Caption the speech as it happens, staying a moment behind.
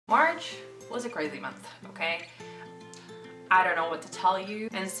March was a crazy month, okay? I don't know what to tell you,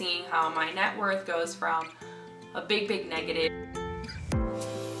 and seeing how my net worth goes from a big negative .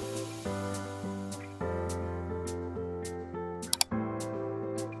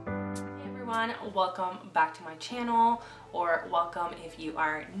 Hey everyone, welcome back to my channel, or welcome if you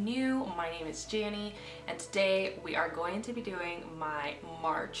are new. My name is Janie, and today we are going to be doing my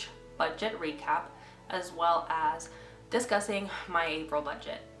March budget recap as well as discussing my April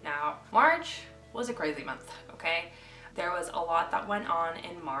budget. Now, March was a crazy month, okay? There was a lot that went on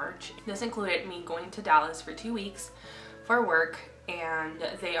in March. This included me going to Dallas for 2 weeks for work, and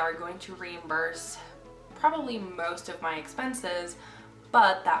they are going to reimburse probably most of my expenses,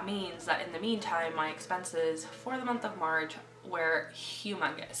 but that means that in the meantime, my expenses for the month of March were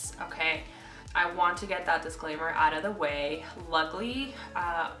humongous, okay? I want to get that disclaimer out of the way. Luckily,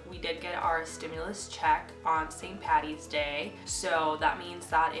 we did get our stimulus check on St. Patty's Day, so that means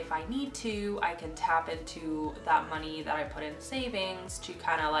that if I need to, I can tap into that money that I put in savings to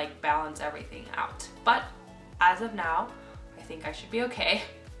kind of like balance everything out. But as of now, I think I should be okay.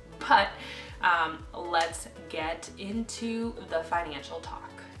 But let's get into the financial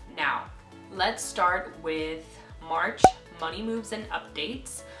talk. Now, let's start with March money moves and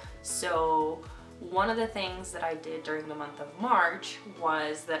updates. So one of the things that I did during the month of March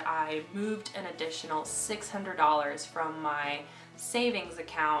was that I moved an additional $600 from my savings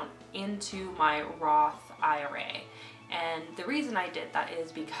account into my Roth IRA. And the reason I did that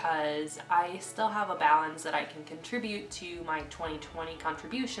is because I still have a balance that I can contribute to my 2020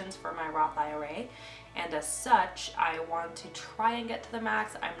 contributions for my Roth IRA. And as such, I want to try and get to the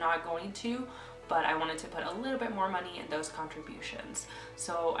max. I'm not going to, but I wanted to put a little bit more money in those contributions.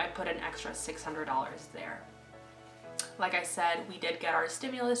 So I put an extra $600 there. Like I said, we did get our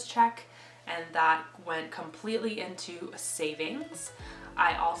stimulus check, and that went completely into savings.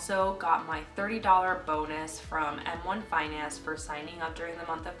 I also got my $30 bonus from M1 Finance for signing up during the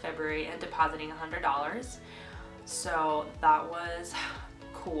month of February and depositing $100. So that was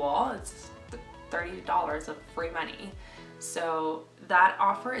cool. It's $30 of free money. So that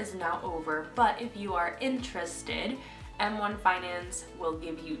offer is now over, but if you are interested, M1 Finance will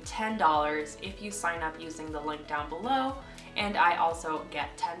give you $10 if you sign up using the link down below, and I also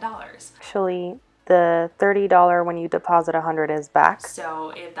get $10. Actually, the $30 when you deposit $100 is back.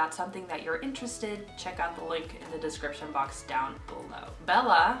 So if that's something that you're interested, check out the link in the description box down below.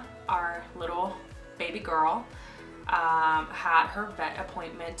 Bella, our little baby girl, had her vet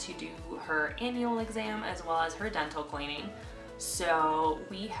appointment to do her annual exam as well as her dental cleaning. So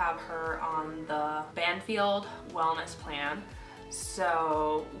we have her on the Banfield wellness plan.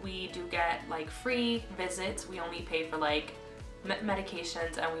 So we do get like free visits. We only pay for like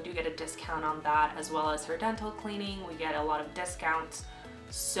medications, and we do get a discount on that, as well as her dental cleaning. We get a lot of discounts.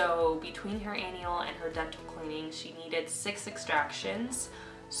 So between her annual and her dental cleaning, she needed 6 extractions.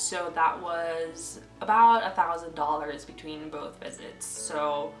 So that was about $1,000 between both visits.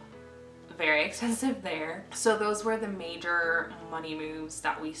 So very expensive there. So those were the major money moves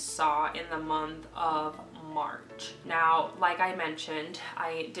that we saw in the month of March. Now, like I mentioned,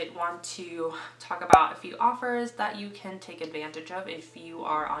 I did want to talk about a few offers that you can take advantage of if you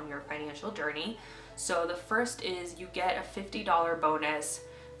are on your financial journey. So the first is you get a $50 bonus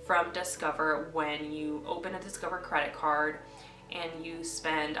from Discover when you open a Discover credit card and you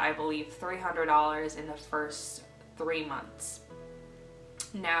spend, I believe, $300 in the first 3 months.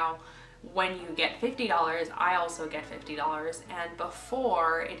 Now, when you get $50, I also get $50, and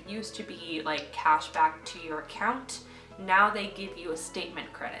before it used to be like cash back to your account. Now they give you a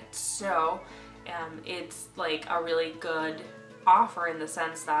statement credit. So it's like a really good offer in the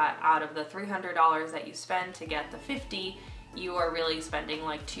sense that out of the $300 that you spend to get the $50, you are really spending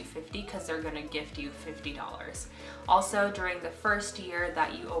like $250 because they're gonna gift you $50. Also, during the first year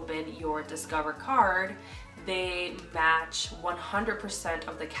that you open your Discover card, they match 100%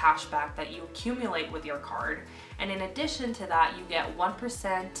 of the cash back that you accumulate with your card. And in addition to that, you get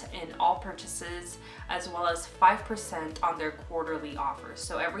 1% in all purchases, as well as 5% on their quarterly offers.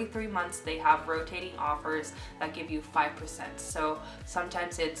 So every 3 months they have rotating offers that give you 5%. So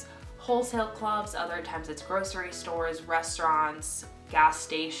sometimes it's wholesale clubs, other times it's grocery stores, restaurants, gas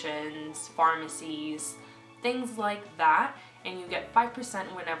stations, pharmacies, things like that. And you get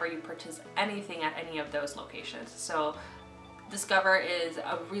 5% whenever you purchase anything at any of those locations. So Discover is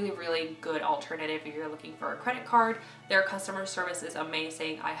a really good alternative if you're looking for a credit card. Their customer service is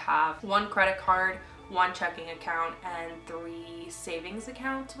amazing. I have 1 credit card, 1 checking account, and 3 savings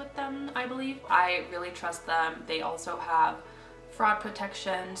accounts with them, I believe. I really trust them. They also have fraud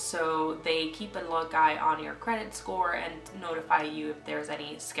protection, so they keep a lookout on your credit score and notify you if there's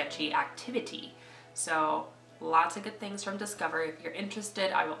any sketchy activity. So lots of good things from Discover. If you're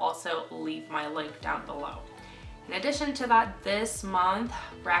interested, I will also leave my link down below. In addition to that, this month,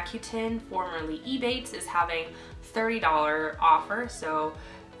 Rakuten, formerly Ebates, is having $30 offer. So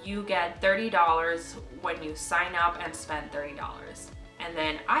you get $30 when you sign up and spend $30. And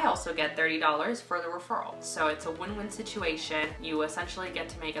then I also get $30 for the referral. So it's a win-win situation. You essentially get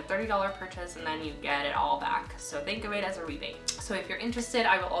to make a $30 purchase and then you get it all back. So think of it as a rebate. So if you're interested,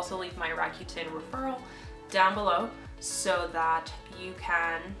 I will also leave my Rakuten referral down below so that you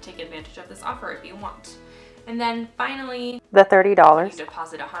can take advantage of this offer if you want. And then finally, the $30. You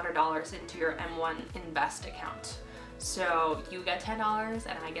deposit $100 into your M1 Invest account. So you get $10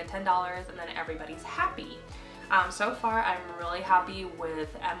 and I get $10 and then everybody's happy. So far, I'm really happy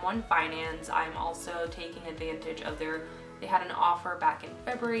with M1 Finance. I'm also taking advantage of they had an offer back in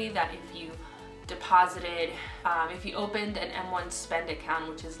February that if you deposited, if you opened an M1 Spend account,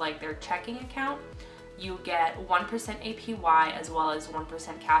 which is like their checking account, you get 1% APY as well as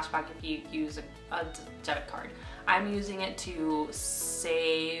 1% cashback if you use a debit card. I'm using it to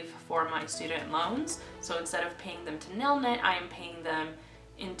save for my student loans. So instead of paying them to Nelnet, I am paying them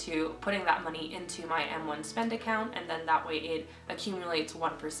putting that money into my M1 Spend account, and then that way it accumulates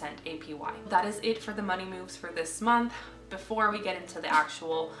 1% APY. That is it for the money moves for this month. Before we get into the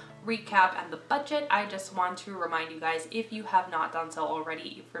actual recap and the budget, I just want to remind you guys, if you have not done so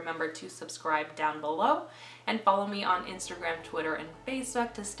already, remember to subscribe down below and follow me on Instagram, Twitter, and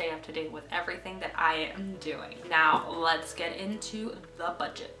Facebook to stay up to date with everything that I am doing. Now let's get into the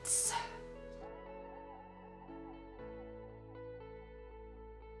budgets.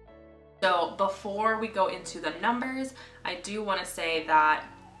 So before we go into the numbers, I do want to say that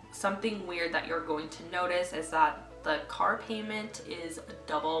something weird that you're going to notice is that the car payment is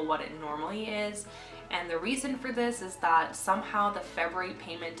double what it normally is. And the reason for this is that somehow the February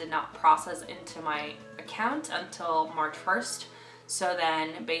payment did not process into my account until March 1st. So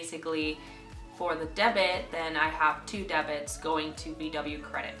then basically for the debit, then I have 2 debits going to VW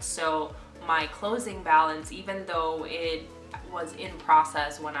credit. So my closing balance, even though it was in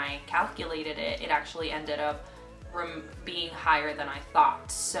process when I calculated it, it actually ended up being higher than I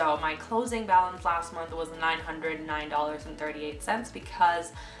thought. So my closing balance last month was $909.38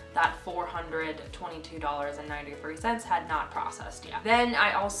 because that $422.93 had not processed yet. Then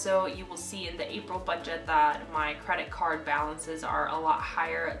you will see in the April budget that my credit card balances are a lot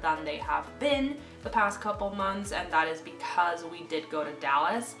higher than they have been the past couple months, and that is because we did go to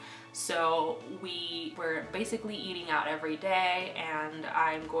Dallas. So we were basically eating out every day, and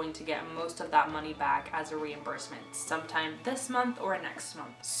I'm going to get most of that money back as a reimbursement sometime this month or next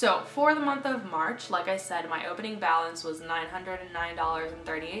month. So for the month of March, like I said, my opening balance was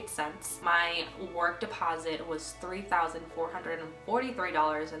 $909.38. My work deposit was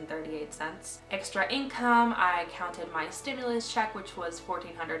 $3,443.38. Extra income, I counted my stimulus check, which was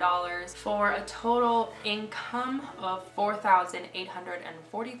 $1,400, for a total income of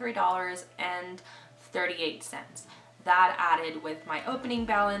 $4,843.38. That added with my opening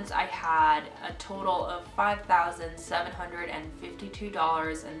balance, I had a total of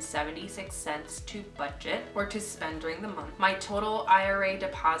 $5,752.76 to budget or to spend during the month. My total IRA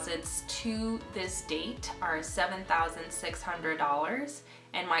deposits to this date are $7,600,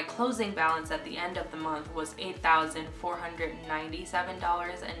 and my closing balance at the end of the month was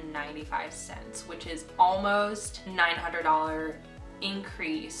 $8,497.95, which is almost $900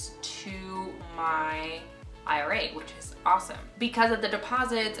 increase to my IRA, which is awesome. Because of the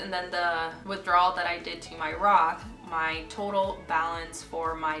deposits and then the withdrawal that I did to my Roth, my total balance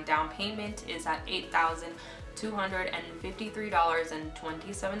for my down payment is at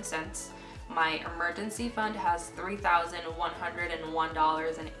 $8,253.27. My emergency fund has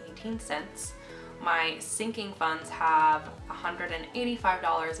 $3,101.18. My sinking funds have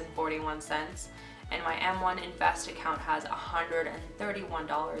 $185.41. and my M1 Invest account has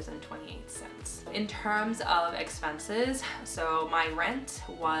 $131.28. In terms of expenses, so my rent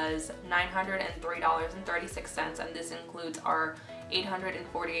was $903.36, and this includes our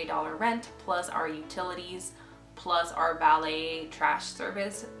 $848 rent plus our utilities plus our valet trash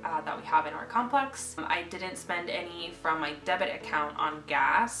service that we have in our complex. I didn't spend any from my debit account on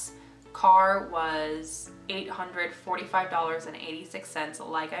gas. Car was $845.86,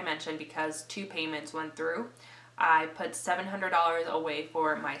 like I mentioned, because 2 payments went through. I put $700 away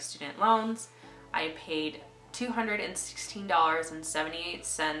for my student loans. I paid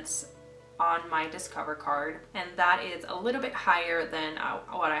 $216.78 on my Discover card, and that is a little bit higher than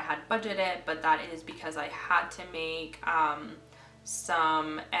what I had budgeted, but that is because I had to make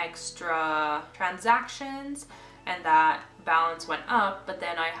some extra transactions and that balance went up, but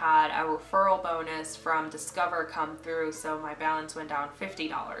then I had a referral bonus from Discover come through, so my balance went down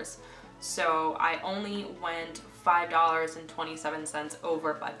 $50. So I only went $5.27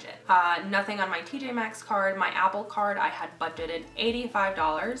 over budget. Nothing on my TJ Maxx card. My Apple card, I had budgeted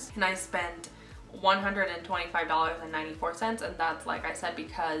 $85 and I spent $125.94, and that's, like I said,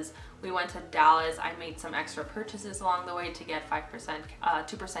 because we went to Dallas. I made some extra purchases along the way to get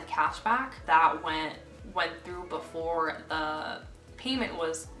 2% cash back. That went through before the statement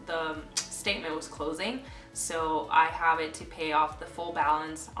was closing, so I have it to pay off the full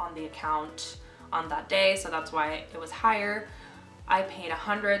balance on the account on that day, so that's why it was higher. I paid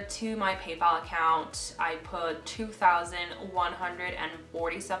 $100 to my PayPal account. I put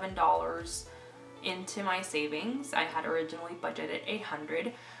 $2,147 into my savings. I had originally budgeted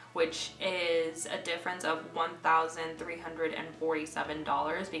 $800, which is a difference of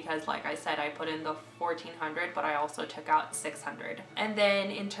 $1,347 because, like I said, I put in the $1,400, but I also took out $600. And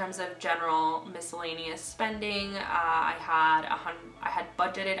then in terms of general miscellaneous spending, I had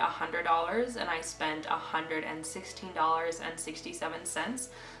budgeted $100 and I spent $116.67.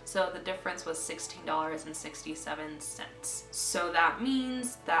 So the difference was $16.67. So that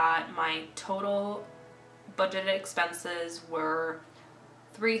means that my total budgeted expenses were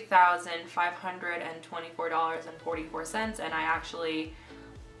 $3,524.44, and I actually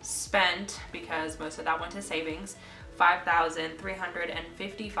spent, because most of that went to savings,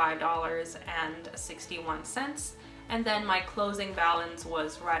 $5,355.61, and then my closing balance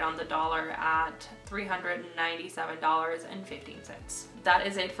was right on the dollar at $397.15. That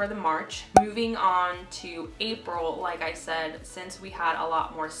is it for the March. Moving on to April, like I said, since we had a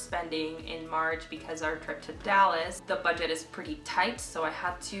lot more spending in March because our trip to Dallas, the budget is pretty tight, so I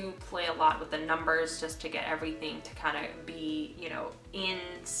had to play a lot with the numbers just to get everything to kind of be, you know, in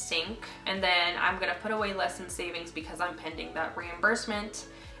sync. And then I'm gonna put away less in savings because I'm pending that reimbursement.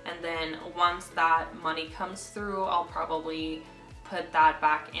 And then once that money comes through, I'll probably put that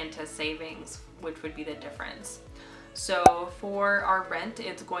back into savings, which would be the difference. So for our rent,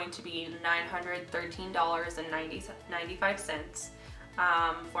 it's going to be $913.95.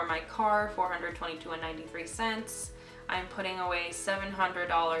 For my car, $422.93. I'm putting away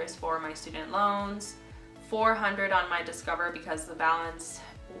 $700 for my student loans, $400 on my Discover because the balance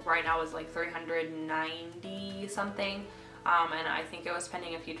right now is like $390 something. And I think it was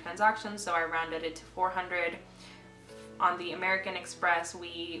pending a few transactions, so I rounded it to $400. On the American Express,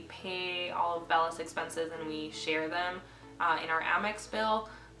 we pay all of Bella's expenses and we share them in our Amex bill.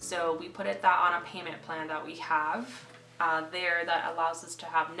 So we put that on a payment plan that we have there that allows us to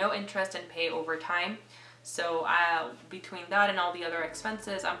have no interest and pay over time. So between that and all the other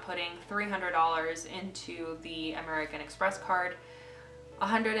expenses, I'm putting $300 into the American Express card,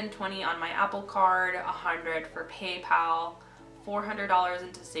 $120 on my Apple card, $100 for PayPal, $400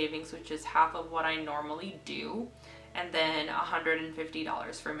 into savings, which is half of what I normally do, and then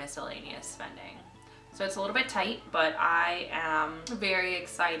 $150 for miscellaneous spending. So it's a little bit tight, but I am very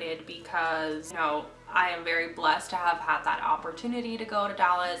excited because, you know, I am very blessed to have had that opportunity to go to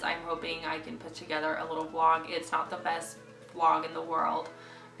Dallas. I'm hoping I can put together a little vlog. It's not the best vlog in the world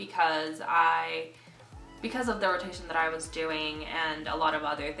because of the rotation that I was doing and a lot of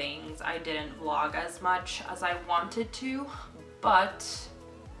other things, I didn't vlog as much as I wanted to, but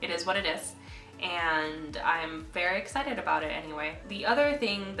it is what it is. And I'm very excited about it anyway. The other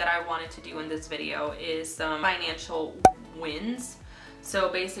thing that I wanted to do in this video is some financial wins. So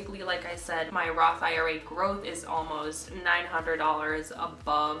basically, like I said, my Roth IRA growth is almost $900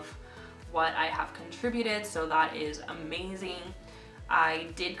 above what I have contributed, so that is amazing. I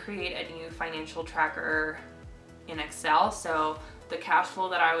did create a new financial tracker in Excel, so the cash flow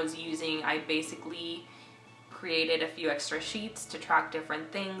that I was using, I basically created a few extra sheets to track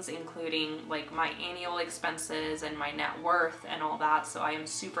different things, including like my annual expenses and my net worth and all that. So I am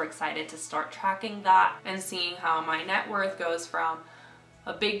super excited to start tracking that and seeing how my net worth goes from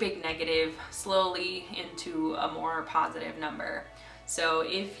a big negative slowly into a more positive number. So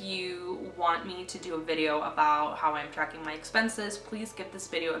if you want me to do a video about how I'm tracking my expenses, please give this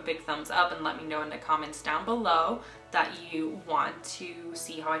video a big thumbs up and let me know in the comments down below that you want to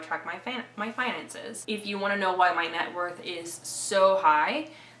see how I track my finances. If you want to know why my net worth is so high,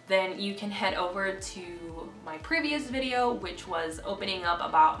 then you can head over to my previous video, which was opening up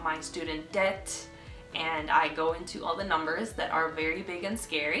about my student debt, and I go into all the numbers that are very big and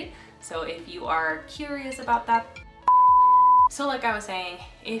scary. So if you are curious about that. So like I was saying,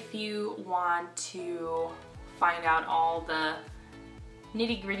 if you want to find out all the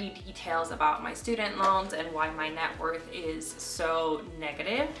nitty-gritty details about my student loans and why my net worth is so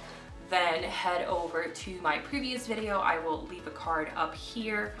negative, then head over to my previous video. I will leave a card up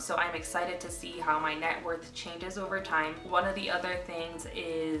here. So I'm excited to see how my net worth changes over time. One of the other things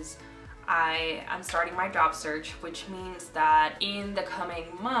is I'm starting my job search, which means that in the coming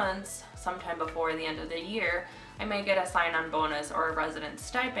months, sometime before the end of the year, I may get a sign-on bonus or a resident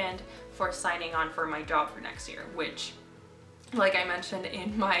stipend for signing on for my job for next year, which, like I mentioned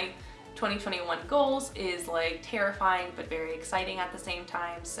in my 2021 goals, is like terrifying but very exciting at the same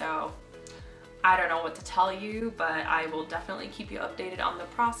time. So I don't know what to tell you, but I will definitely keep you updated on the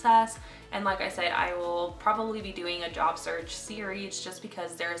process. And like I said, I will probably be doing a job search series just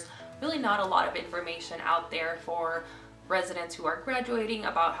because there's really not a lot of information out there for residents who are graduating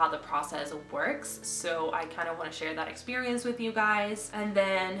about how the process works. So I kind of want to share that experience with you guys. And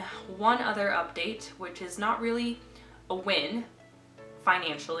then one other update, which is not really a win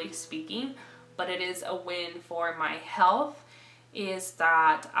financially speaking, but it is a win for my health, is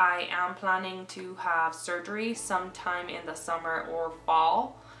that I am planning to have surgery sometime in the summer or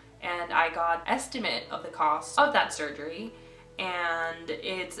fall. And I got an estimate of the cost of that surgery, and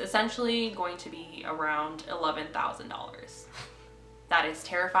it's essentially going to be around $11,000. That is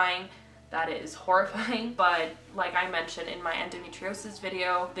terrifying. That is horrifying. But like I mentioned in my endometriosis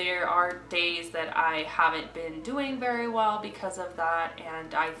video, there are days that I haven't been doing very well because of that,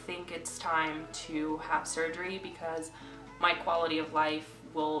 and I think it's time to have surgery because my quality of life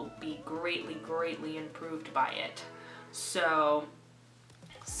will be greatly improved by it. So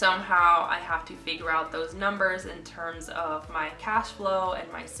somehow I have to figure out those numbers in terms of my cash flow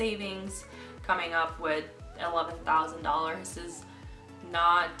and my savings. Coming up with $11,000 is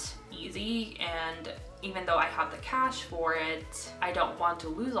not easy, and even though I have the cash for it, I don't want to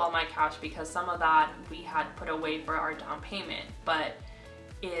lose all my cash because some of that we had put away for our down payment. But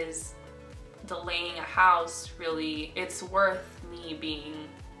is delaying a house really, it's worth me being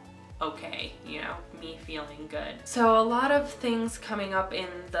okay, you know, me feeling good. So a lot of things coming up in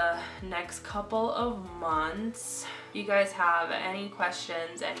the next couple of months. If you guys have any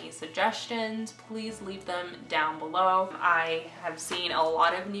questions, any suggestions, please leave them down below. I have seen a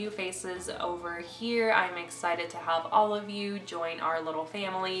lot of new faces over here. I'm excited to have all of you join our little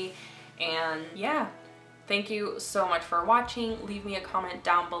family. And yeah, thank you so much for watching. Leave me a comment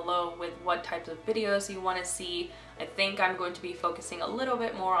down below with what types of videos you want to see. I think I'm going to be focusing a little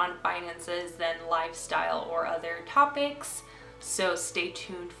bit more on finances than lifestyle or other topics. So stay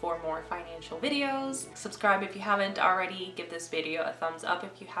tuned for more financial videos. Subscribe if you haven't already. Give this video a thumbs up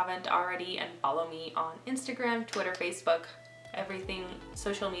if you haven't already. And follow me on Instagram, Twitter, Facebook, everything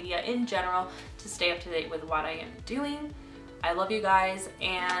social media in general to stay up to date with what I am doing. I love you guys,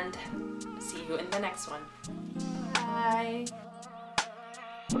 and see you in the next one. Bye.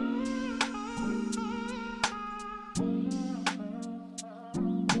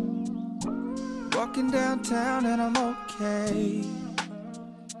 Walking downtown and I'm okay.